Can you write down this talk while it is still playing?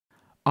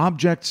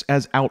Objects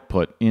as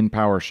output in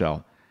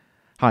PowerShell.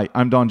 Hi,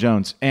 I'm Don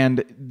Jones,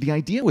 and the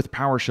idea with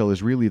PowerShell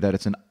is really that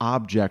it's an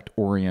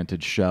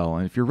object-oriented shell.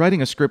 And if you're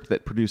writing a script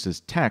that produces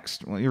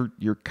text, well,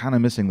 you're kind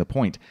of missing the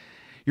point.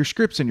 Your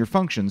scripts and your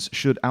functions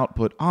should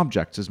output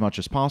objects as much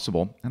as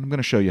possible, and I'm going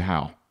to show you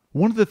how.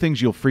 One of the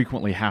things you'll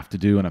frequently have to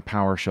do in a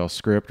PowerShell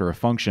script or a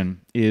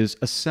function is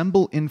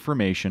assemble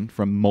information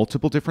from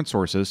multiple different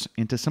sources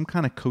into some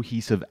kind of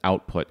cohesive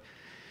output.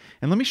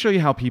 And let me show you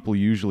how people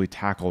usually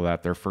tackle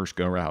that their first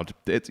go-round.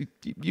 It's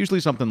usually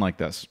something like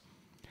this.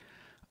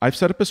 I've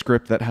set up a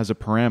script that has a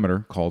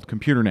parameter called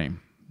computer name.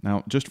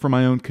 Now, just for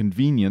my own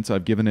convenience,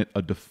 I've given it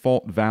a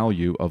default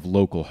value of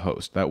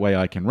localhost. That way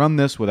I can run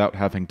this without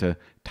having to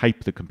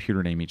type the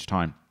computer name each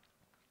time.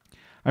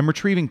 I'm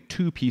retrieving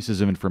two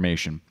pieces of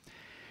information.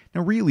 Now,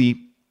 really,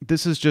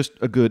 this is just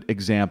a good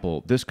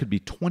example. This could be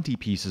 20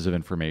 pieces of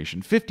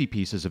information, 50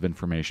 pieces of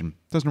information.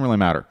 Doesn't really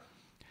matter.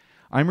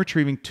 I'm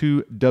retrieving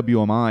two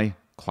WMI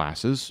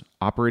classes,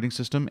 operating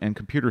system and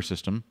computer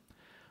system,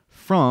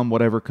 from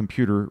whatever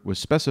computer was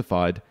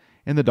specified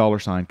in the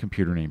 $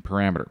 computer name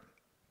parameter.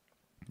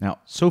 Now,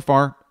 so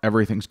far,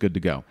 everything's good to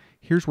go.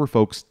 Here's where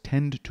folks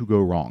tend to go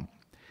wrong.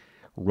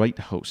 Write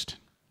host.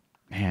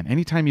 Man,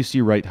 anytime you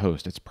see write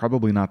host, it's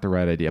probably not the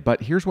right idea.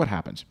 But here's what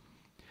happens.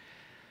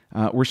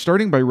 We're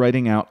starting by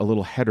writing out a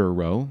little header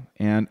row,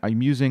 and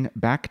I'm using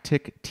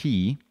backtick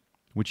T,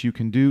 which you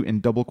can do in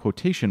double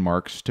quotation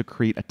marks to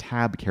create a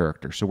tab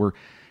character. So we're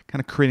kind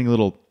of creating a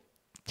little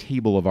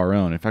table of our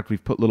own. In fact,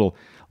 we've put little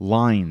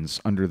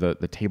lines under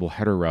the table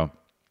header row.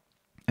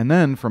 And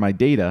then for my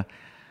data,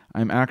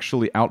 I'm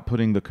actually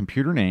outputting the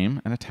computer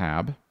name and a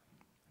tab,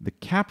 the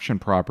caption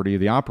property of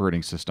the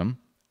operating system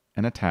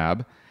and a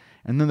tab,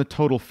 and then the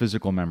total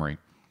physical memory.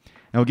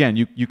 Now again,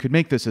 you could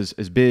make this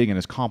as big and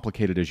as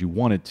complicated as you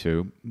wanted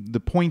to. The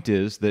point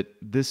is that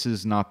this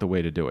is not the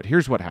way to do it.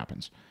 Here's what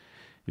happens.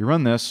 You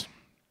run this.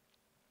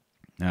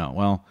 Now,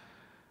 well,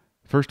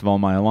 first of all,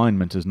 my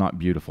alignment is not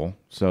beautiful,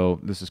 so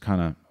this is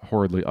kind of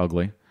horridly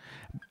ugly.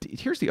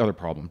 Here's the other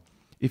problem.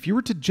 If you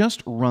were to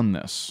just run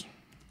this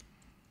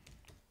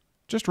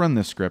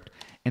script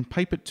and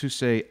pipe it to,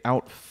 say,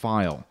 out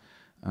file,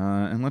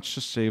 and let's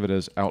just save it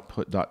as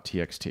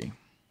output.txt.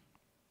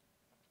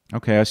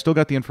 Okay, I still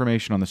got the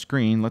information on the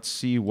screen. Let's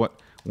see what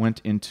went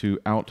into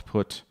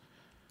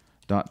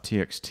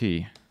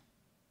output.txt.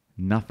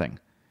 Nothing.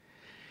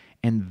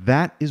 And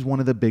that is one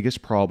of the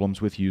biggest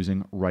problems with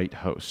using write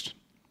host.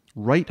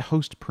 Write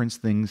host prints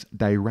things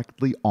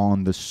directly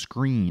on the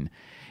screen.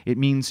 It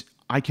means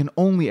I can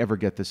only ever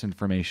get this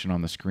information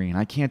on the screen.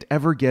 I can't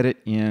ever get it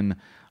in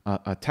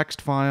a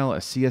text file, a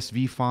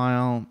CSV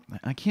file.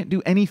 I can't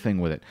do anything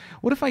with it.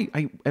 What if I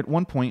at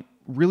one point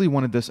really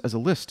wanted this as a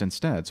list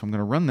instead? So I'm going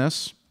to run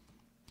this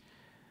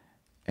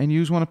and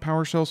use one of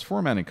PowerShell's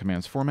formatting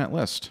commands, format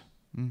list.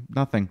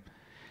 Nothing.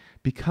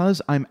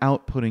 Because I'm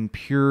outputting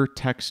pure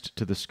text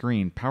to the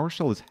screen,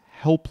 PowerShell is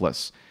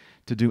helpless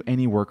to do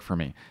any work for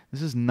me.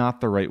 This is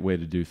not the right way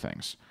to do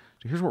things.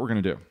 So here's what we're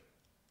going to do.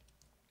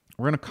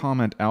 We're going to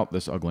comment out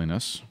this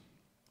ugliness,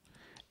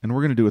 and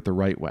we're going to do it the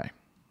right way.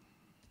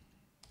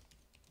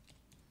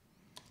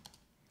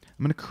 I'm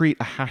going to create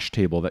a hash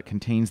table that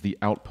contains the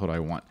output I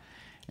want,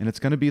 and it's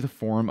going to be the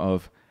form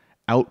of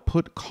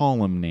output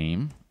column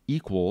name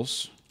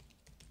equals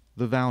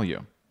the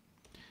value.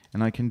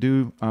 And I can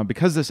do,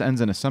 because this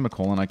ends in a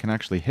semicolon, I can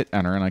actually hit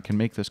enter, and I can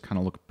make this kind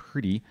of look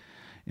pretty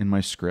in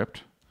my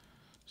script.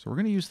 So we're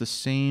going to use the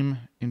same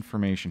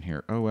information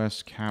here,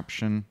 OS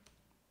caption,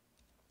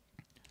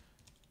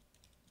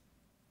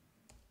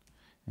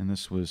 and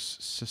this was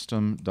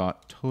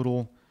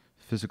system.total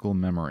physical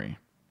memory.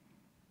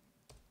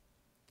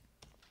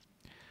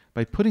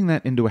 By putting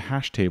that into a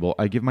hash table,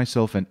 I give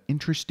myself an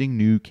interesting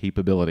new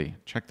capability.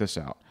 Check this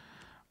out.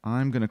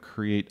 I'm going to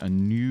create a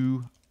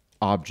new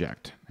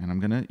object, and I'm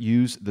going to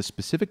use the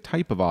specific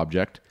type of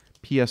object,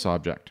 PS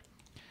object,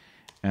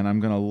 and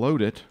I'm going to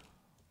load it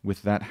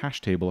with that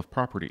hash table of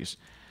properties.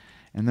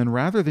 And then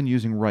rather than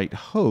using write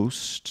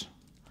host,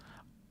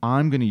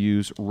 I'm going to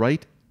use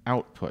write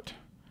output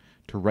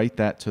to write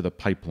that to the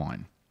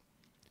pipeline.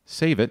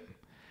 Save it,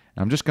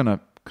 and I'm just going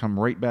to come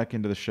right back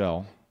into the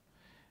shell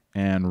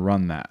and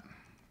run that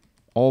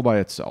all by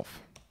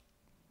itself.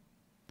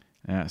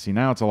 See,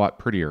 now it's a lot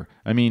prettier.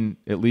 I mean,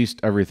 at least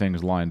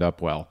everything's lined up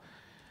well.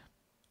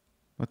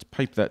 Let's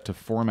pipe that to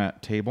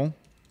format table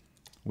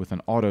with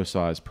an auto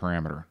size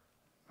parameter.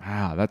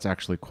 Ah, that's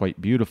actually quite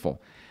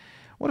beautiful.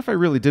 What if I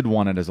really did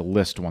want it as a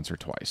list once or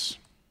twice?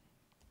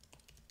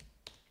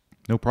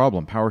 No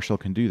problem. PowerShell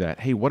can do that.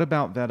 Hey, what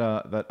about that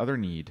other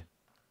need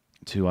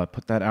to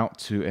put that out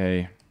to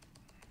a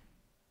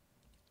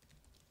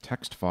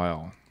text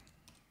file?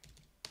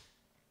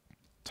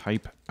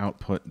 Type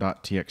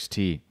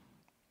output.txt.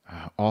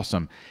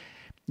 Awesome.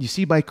 You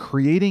see, by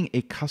creating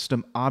a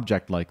custom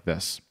object like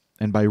this,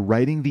 and by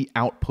writing the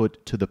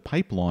output to the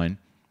pipeline,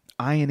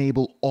 I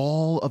enable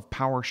all of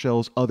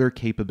PowerShell's other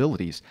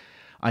capabilities.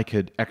 I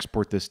could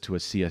export this to a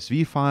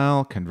CSV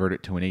file, convert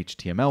it to an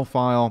HTML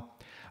file.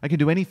 I can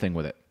do anything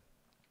with it.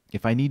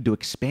 If I need to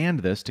expand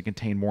this to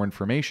contain more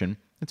information,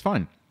 it's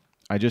fine.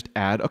 I just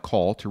add a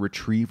call to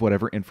retrieve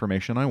whatever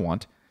information I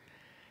want,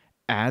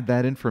 add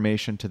that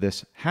information to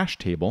this hash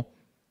table,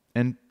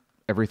 and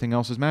everything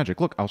else is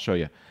magic. Look, I'll show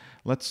you.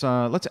 Let's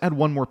add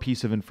one more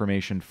piece of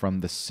information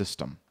from the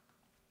system.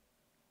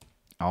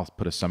 I'll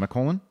put a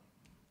semicolon.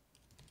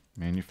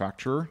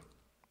 Manufacturer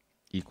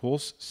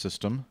equals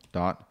system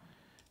dot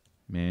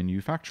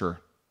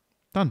manufacturer.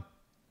 Done.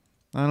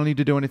 I don't need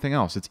to do anything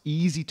else. It's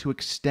easy to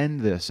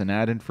extend this and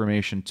add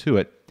information to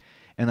it,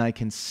 and I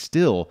can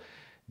still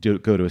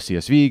go to a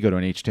CSV, go to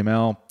an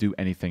HTML, do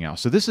anything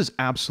else. So this is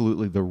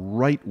absolutely the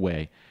right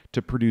way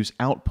to produce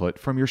output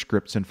from your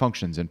scripts and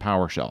functions in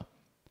PowerShell.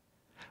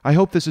 I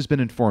hope this has been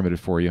informative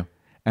for you,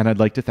 and I'd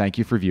like to thank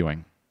you for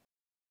viewing.